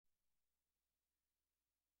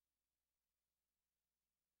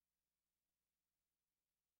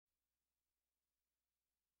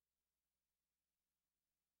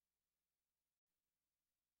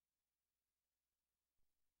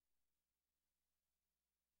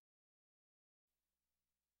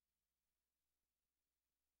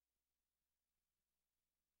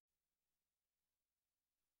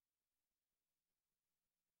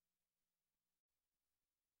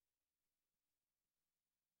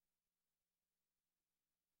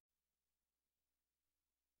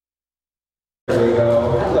There we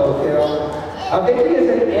go. Hello, kiddo. Vicky is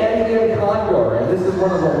an Andean condor, and this is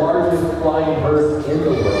one of the largest flying birds in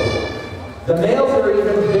the world. The males are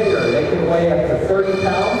even bigger. They can weigh up to 30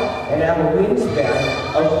 pounds and have a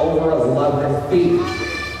wingspan of over 11 feet.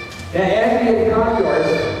 Now, Andean condors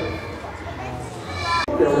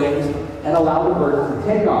their wings and allow the birds to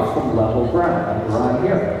take off from level ground, like around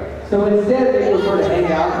here. So instead, they prefer to hang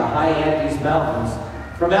out in the high Andes mountains.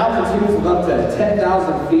 From altitudes of up to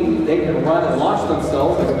 10,000 feet, they can run and launch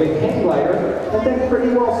themselves like a big hang glider, and then pretty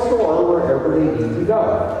well soar wherever they need to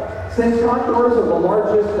go. Since condors are the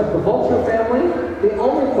largest of the vulture family, the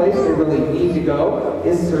only place they really need to go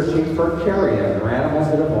is searching for carrion, or animals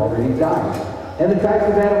that have already died. And the types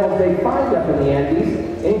of animals they find up in the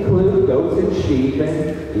Andes include goats and sheep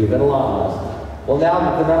and even llamas. Well, now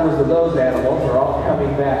that the numbers of those animals are all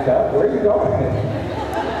coming back up, where are you going?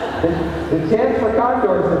 The chance for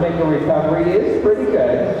condors to make a recovery is pretty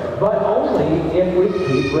good, but only if we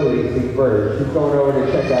keep releasing birds. She's going over to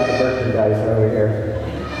check out the merchandise over here.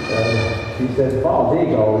 She says, bald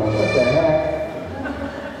eagle, what the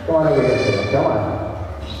heck? Come on over here, kid. Come on.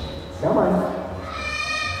 Come on.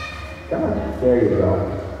 Come on. There you go.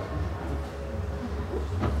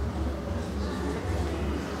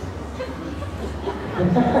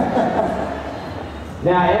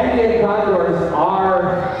 Now, Andean condors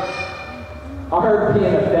are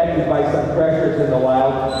being affected by some pressures in the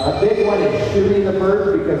wild. A big one is shooting the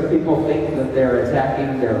birds because people think that they're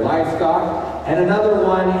attacking their livestock. And another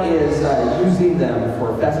one is using them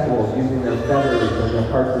for festivals, using their feathers and the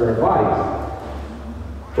parts of their bodies.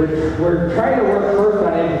 We're trying to work first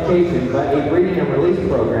on education, but a breeding and release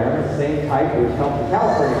program, the same type which helps the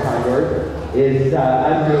California condors, is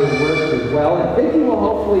under work as well. And Vicky will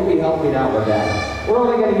hopefully be helping out with that. We're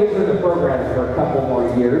only going to use her in the program for a couple more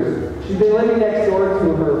years. She's been living next door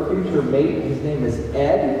to her future mate. His name is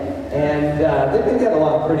Ed, and they've been getting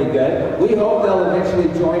along pretty good. We hope they'll eventually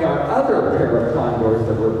join our other pair of condors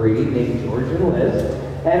that we're breeding, named George and Liz.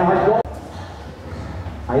 And our goal,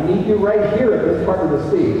 I need you right here at this part of the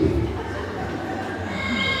speech.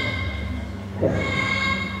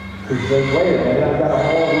 She says, wait a minute, I've got a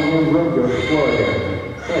whole new room to explore here.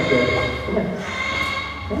 Come here, kid. Come here.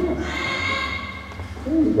 Come here.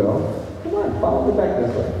 There you go. Come on, follow me back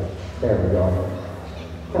this way. There we go.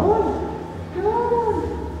 Come on. Come on.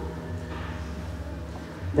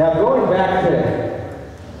 Now going back to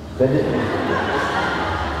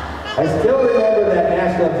I still remember that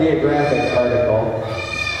National Geographic article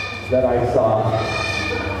that I saw.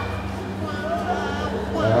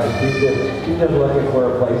 She's just looking for a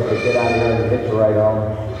place to get out of here and hitch a ride home.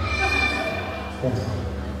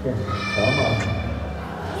 Here, come on.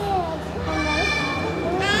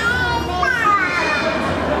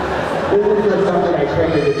 This is just something I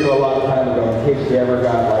trained to do a long time ago in case she ever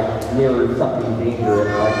got like near something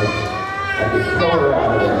dangerous. I could throw her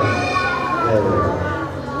out of there. There we go.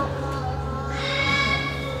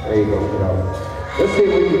 There you go, kiddo. Let's see if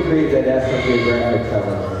we can create that National Geographic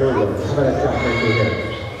cover. Here we go. I'm going to jump right through here.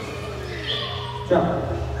 Jump.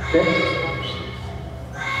 Okay?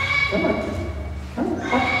 Come on. Come on.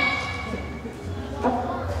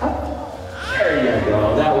 Up. There you go.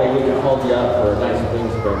 That way we can hold you up for a nice wing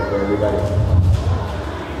sprint for everybody.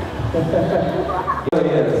 It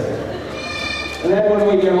is. And then when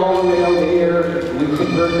we get all the way over here, we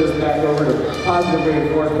convert this back over to positive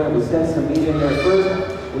reinforcement. We send some meat in there first.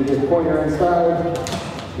 We just point her inside.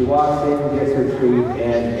 She walks in, gets her treat,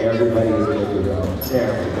 and everybody's good to go.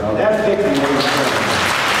 There we go. That's Vicky, ladies and gentlemen.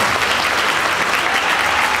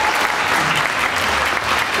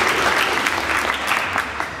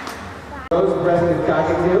 Rose-breasted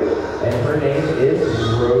cockatoo, and her name is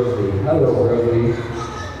Rosie. Hello, Rosie.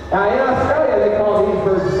 Now, in Australia, they call these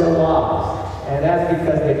birds galahs, and that's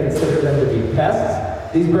because they consider them to be pests.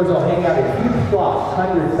 These birds will hang out in huge flocks,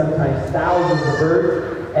 hundreds, sometimes thousands of birds,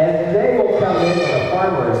 and they will come in when a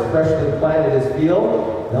farmer has freshly planted his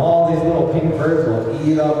field, and all these little pink birds will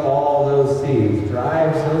eat up all those seeds.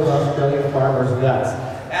 Drives those Australian farmers nuts.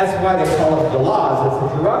 That's why they call it galahs. It's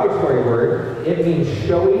a derogatory word. It means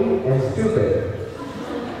showy and stupid.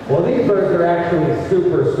 Well, these birds are actually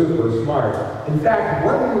super, super smart. In fact,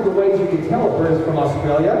 one of the ways you can tell a bird is from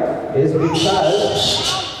Australia is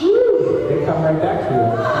because they come right back to you.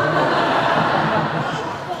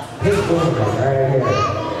 Pink boom, right here.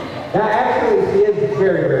 Now, actually, she is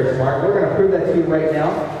very, very smart. We're going to prove that to you right now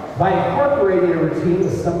by incorporating a routine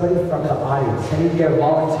with somebody from the audience. I need to get a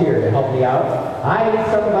volunteer to help me out. I need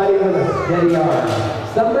somebody with a steady arm,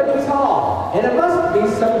 somebody tall, and it must be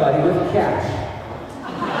somebody with cash.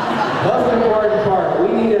 Most important part, we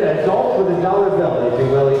need an adult with a dollar bill if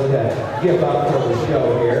you're willing to give up for the show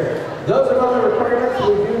here. Those are other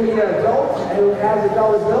a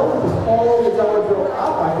dollar bill, just hold the dollar bill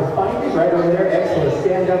up. I can find it right over there. Excellent.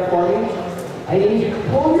 Stand up for me. I need you to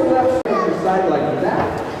pull your left hand to the side like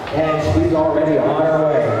that. And she's already on her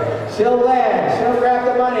way. She'll land. She'll grab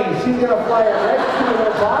the money. She's going to fly it right to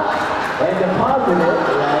the box and deposit it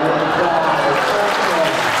right inside.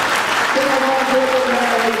 Excellent. Give them all table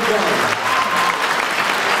now, ladies and gentlemen.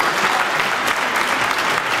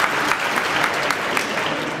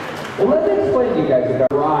 Well, let me explain to you guys that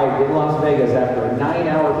I arrived in Las Vegas after a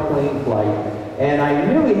 9-hour plane flight, and I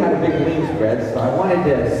knew he had a big wing spread, so I wanted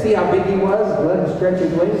to see how big he was, let him stretch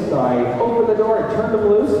his wings, so I opened the door and turned him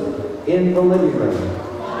loose in the living room.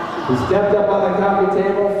 He stepped up on the coffee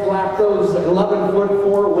table, flapped those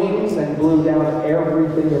 11'4" wings, and blew down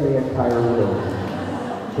everything in the entire room.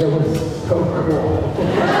 It was so cool.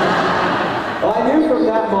 Well, I knew from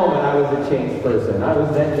that moment I was a changed person. I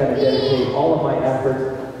was then going to dedicate all of my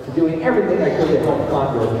efforts to doing everything I could to help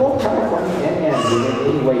condors, both California and Andy,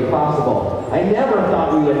 in any way possible. I never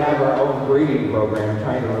thought we would have our own breeding program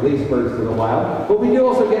trying to release birds to the wild, but we do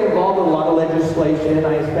also get involved in a lot of legislation.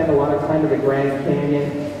 I spend a lot of time at the Grand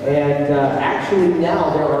Canyon, and actually now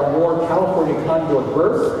there are more California condor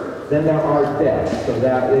births than there are deaths, so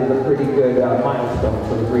that is a pretty good milestone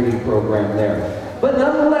for the breeding program there. But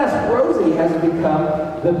nonetheless, Rosie has become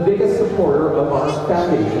the biggest supporter of our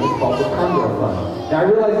foundation. It's called the Condor Fund. Now, I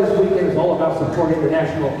realize this weekend is all about supporting the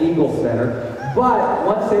National Eagle Center, but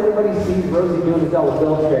once everybody sees Rosie doing the dollar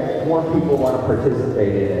bill trick, more people want to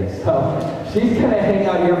participate in it. So she's going to hang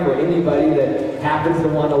out here for anybody that happens to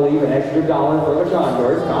want to leave an extra $1 for the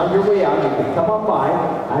condors. On your way out, you can come on by.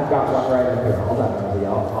 I've got one right up here. Hold on, Rosie.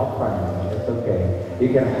 I'll find one. It's okay.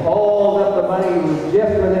 You can hold up the money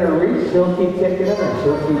just within her reach. She'll keep taking them and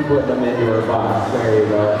she'll keep putting them into her box. There you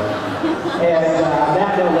go. And on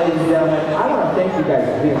that note, ladies and gentlemen, I want to thank you guys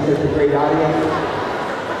for being such a great audience.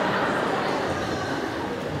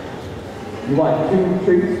 You want 2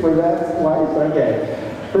 treats for that twice? Okay.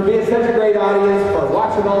 For being such a great audience, for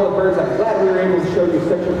watching all the birds. I'm glad we were able to show you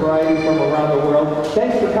such a variety from around the world.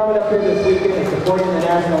 Thanks for coming up here this weekend and supporting the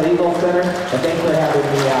National Eagle Center. And thanks for having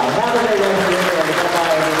me out. Have a great